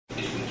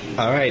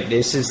Alright,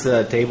 this is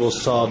the table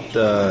salt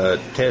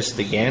test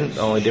again.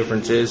 The only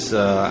difference is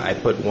I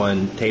put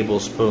 1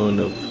 tablespoon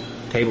of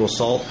table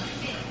salt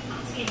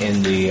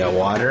in the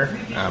water.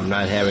 I'm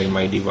not having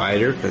my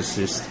divider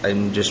because I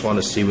just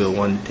want to see what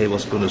 1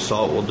 tablespoon of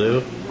salt will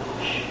do.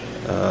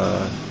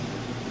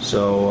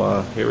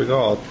 So here we go.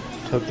 I'll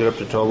hook it up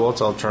to 12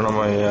 volts. I'll turn on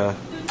my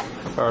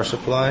power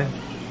supply,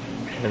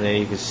 and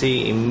then you can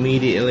see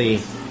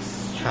immediately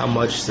how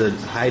much the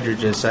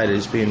hydrogen side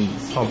is being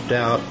pumped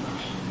out,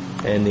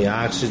 and the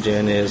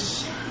oxygen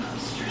is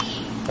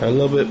a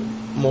little bit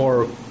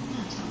more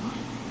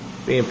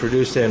being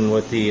produced than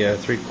with the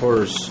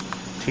 3/4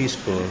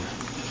 teaspoon.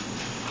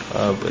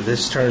 But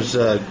this turns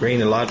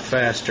green a lot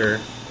faster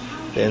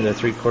than the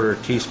 3/4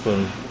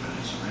 teaspoon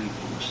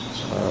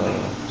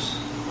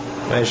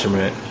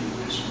measurement.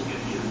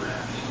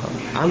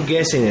 I'm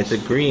guessing that the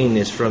green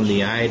is from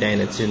the iodine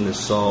that's in the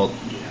salt.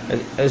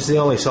 It's the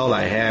only salt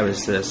I have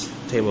is this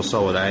table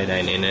salt with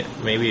iodine in it.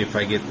 Maybe if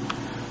I get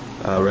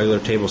regular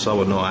table salt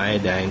with no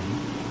iodine,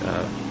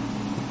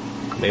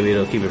 maybe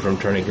it'll keep it from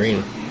turning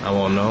green. I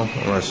won't know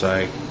unless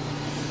I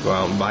go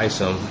out and buy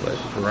some. But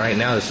for right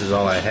now, this is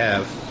all I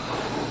have.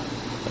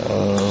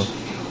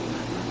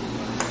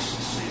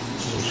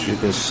 As you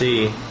can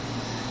see,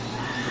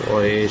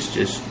 boy, it's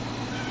just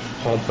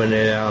pumping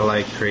it out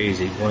like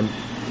crazy. 1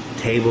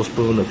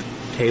 tablespoon of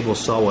table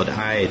salt with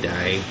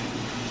iodine.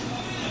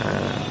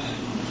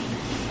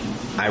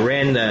 I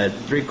ran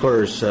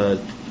 3/4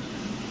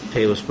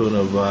 tablespoon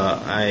of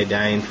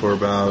iodine for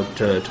about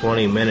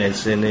 20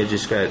 minutes, and it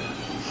just got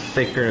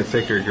thicker and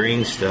thicker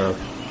green stuff.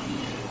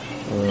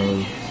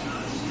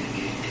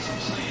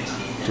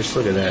 Just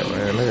look at that,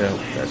 man. Look at that.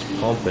 That's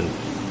pumping.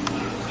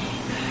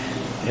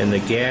 And the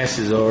gas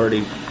is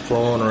already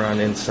flowing around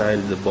inside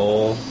of the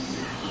bowl.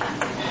 I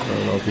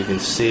don't know if you can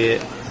see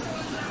it.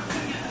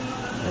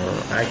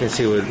 I can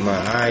see it with my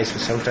eyes,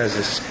 but sometimes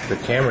the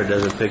camera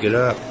doesn't pick it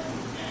up.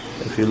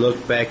 If you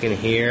look back in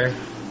here,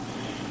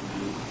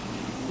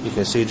 you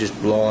can see it just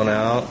blowing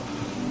out.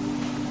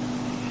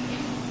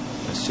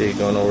 I see it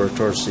going over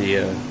towards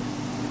the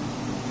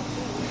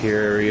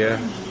here area.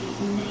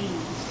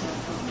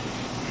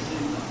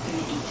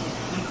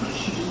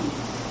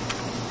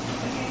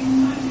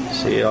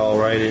 See it all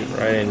right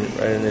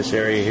in this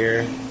area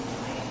here.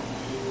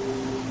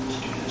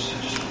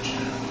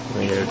 Let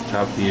me get a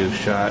top view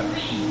shot.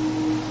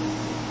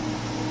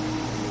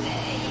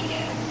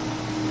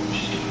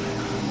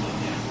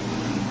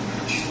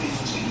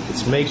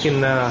 It's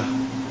making,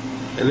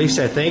 at least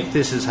I think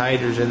this is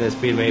hydrogen that's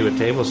being made with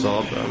table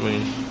salt. I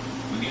mean,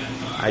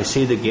 I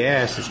see the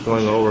gas. It's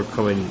going over,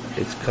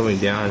 it's coming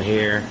down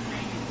here.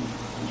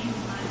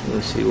 Let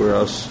me see where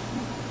else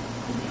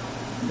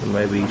it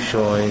might be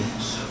showing.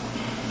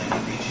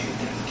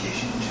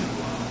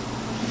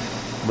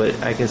 But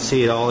I can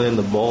see it all in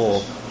the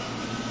bowl.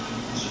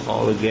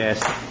 All the gas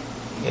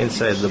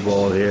inside the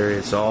bowl here.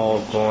 It's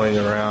all going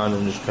around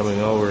and just coming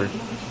over.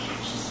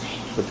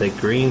 But the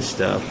green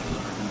stuff,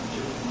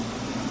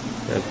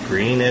 that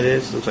green it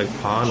is, looks like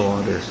pond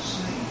water.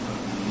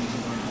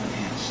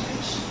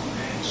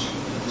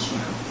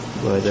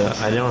 But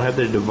I don't have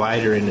the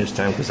divider in this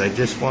time because I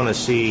just want to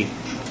see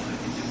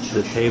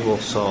the table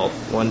salt.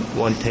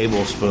 One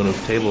tablespoon of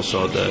table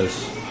salt does.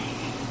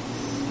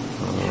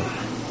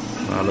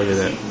 Wow, look at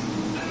that.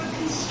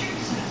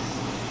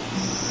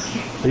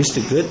 At least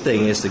the good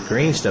thing is the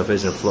green stuff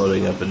isn't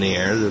floating up in the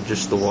air.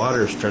 Just the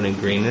water is turning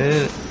green in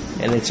it,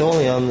 and it's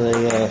only on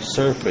the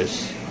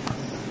surface.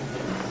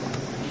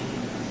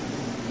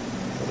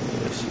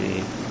 Let's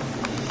see.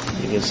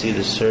 You can see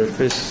the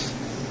surface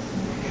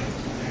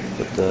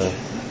with the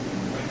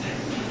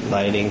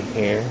lighting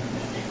here,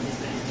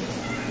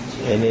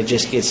 and it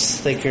just gets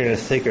thicker and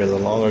thicker the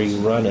longer you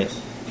run it.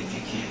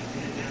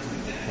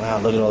 Wow,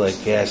 look at all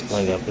that gas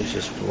going up. It's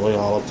just blowing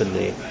all up in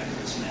the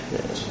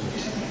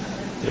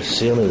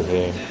ceiling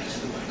here.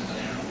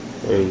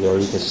 There you go.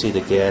 You can see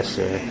the gas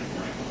there.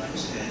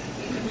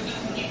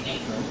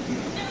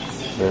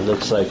 And it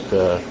looks like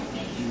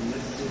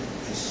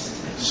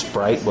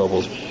Sprite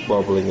bubbles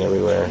bubbling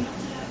everywhere.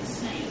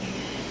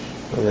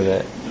 Look at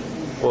that.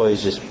 Boy,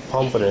 he's just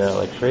pumping it out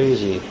like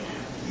crazy.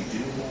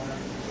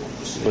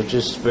 With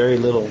just very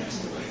little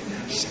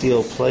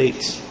steel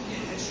plates.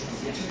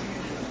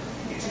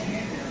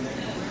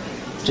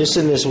 Just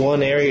in this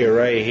one area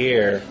right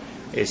here,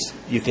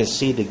 you can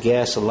see the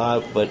gas a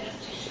lot, but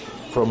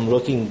from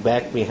looking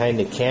back behind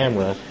the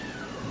camera,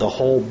 the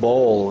whole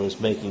bowl is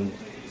making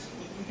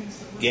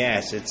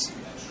gas. It's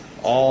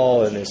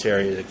all in this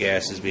area the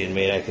gas is being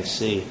made, I can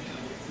see.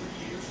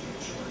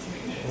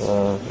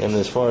 And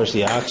as far as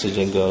the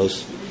oxygen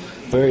goes,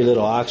 very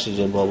little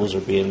oxygen bubbles are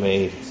being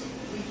made.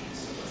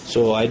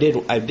 So I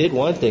did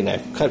one thing. I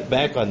cut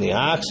back on the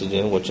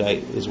oxygen, which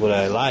is what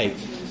I like.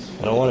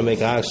 I don't want to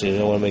make oxygen, I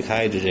don't want to make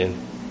hydrogen.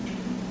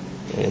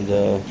 And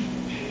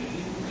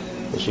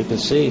as you can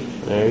see,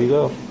 there you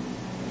go.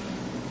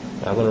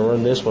 I'm going to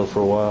run this one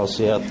for a while,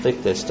 see how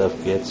thick that stuff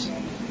gets.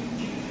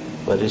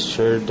 But it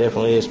sure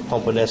definitely is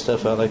pumping that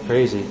stuff out like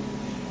crazy.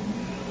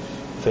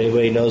 If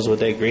anybody knows what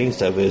that green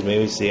stuff is,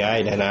 maybe it's the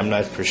iodine. I'm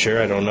not for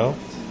sure. I don't know.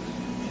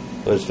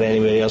 But if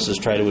anybody else has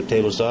tried it with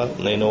table salt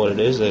and they know what it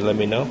is, they let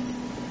me know.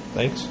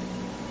 Thanks.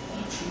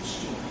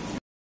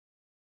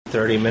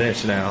 30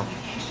 minutes now,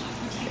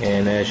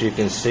 and as you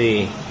can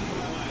see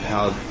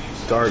how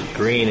dark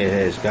green it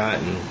has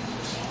gotten.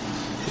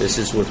 This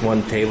is with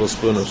 1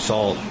 tablespoon of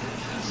salt,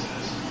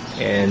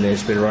 and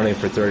it's been running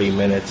for 30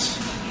 minutes.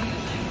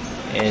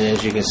 And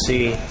as you can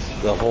see,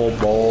 the whole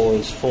bowl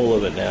is full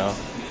of it now.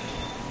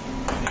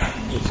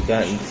 It's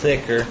gotten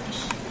thicker.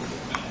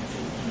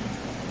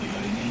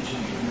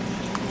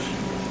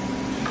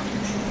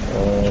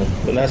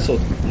 But not so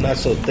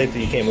thick that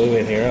you can't move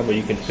in here, but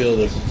you can feel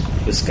the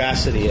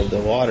viscosity of the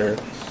water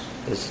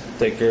is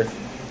thicker.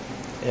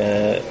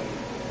 The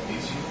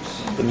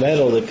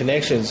metal, the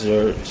connections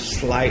are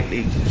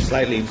slightly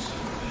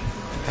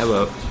have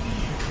a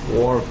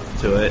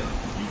warmth to it.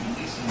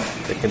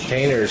 The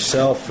container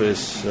itself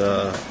is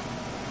a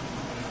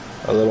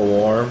little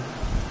warm,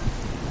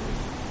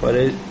 but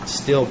it's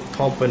still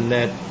pumping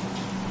that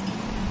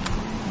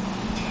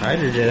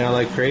hydrogen out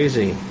like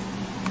crazy.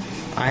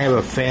 I have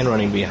a fan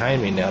running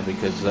behind me now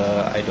because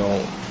I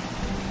don't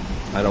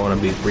want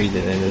to be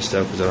breathing in this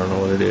stuff because I don't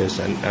know what it is,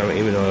 and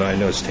even though I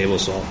know it's table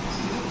salt.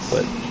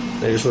 But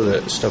here's what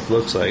that stuff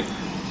looks like.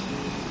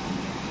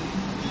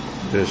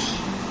 There's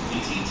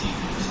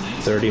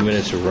 30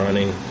 minutes of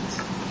running.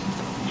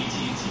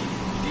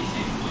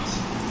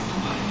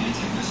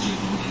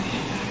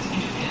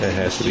 That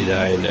has to be the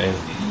iodine.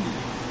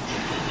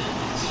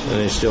 And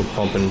they're still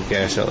pumping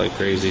gas out like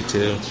crazy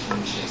too.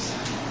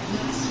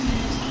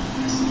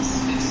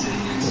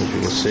 As you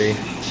can see.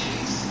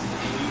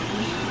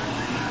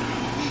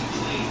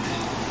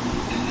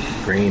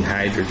 Green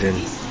hydrogen.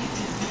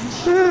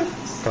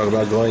 Talk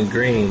about going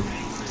green.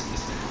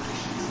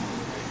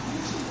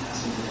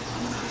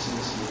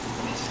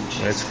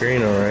 That's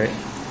green, alright.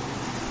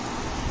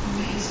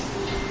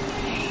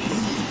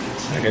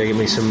 I gotta give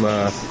me some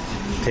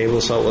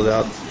table salt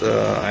without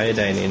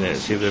iodine in it,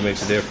 see if it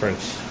makes a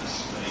difference.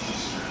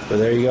 But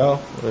there you go.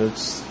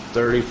 It's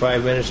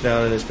 35 minutes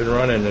now and it's been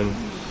running and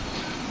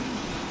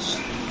it's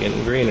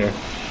getting greener.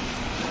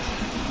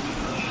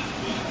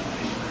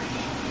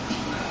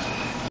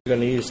 We're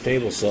going to use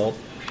table salt.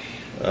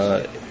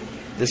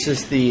 This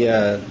is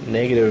the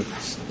negative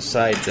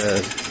side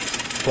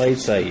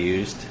plates I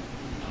used.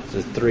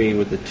 The 3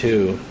 with the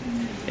 2,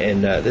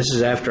 and this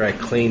is after I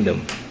cleaned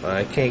them.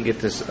 I can't get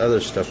this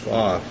other stuff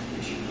off.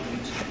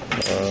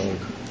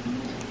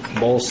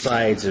 Both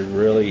sides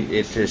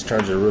it just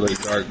turns a really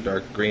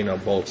dark green on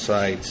both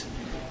sides.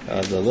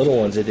 The little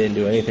ones, it didn't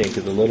do anything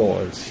to the little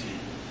ones.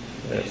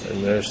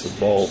 And there's the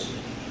bolt.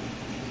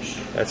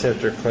 That's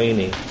after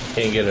cleaning.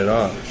 Can't get it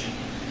off.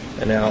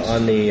 And now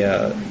on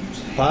the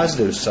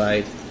positive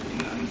side,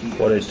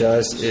 what it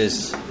does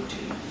is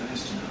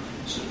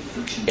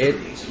it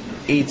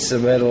eats the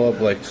metal up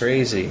like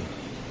crazy.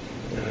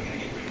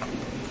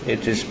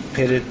 It just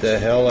pitted the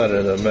hell out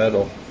of the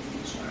metal.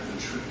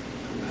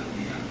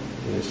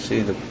 You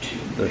see the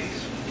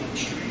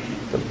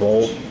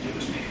bolt.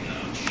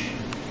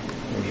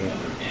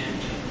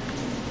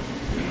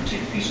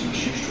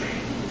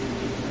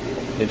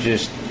 It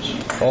just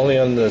only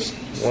on this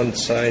one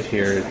side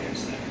here,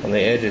 on the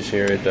edges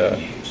here, it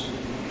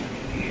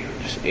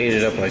just ate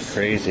it up like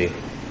crazy.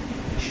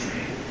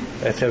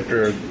 That's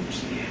after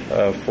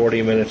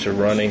 40 minutes of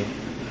running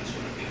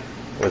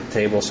with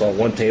table salt,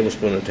 1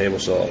 tablespoon of table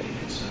salt.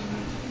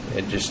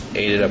 It just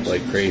ate it up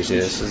like crazy.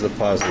 This is the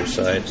positive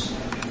side,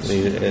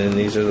 and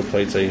these are the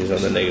plates I use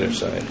on the negative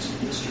side.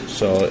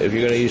 So if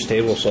you're going to use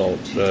table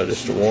salt,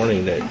 just a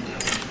warning that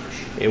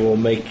it will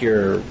make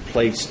your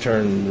plates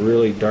turn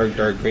really dark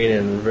green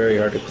and very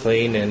hard to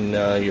clean, and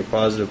your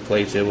positive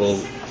plates, it will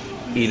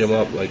eat them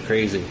up like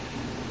crazy.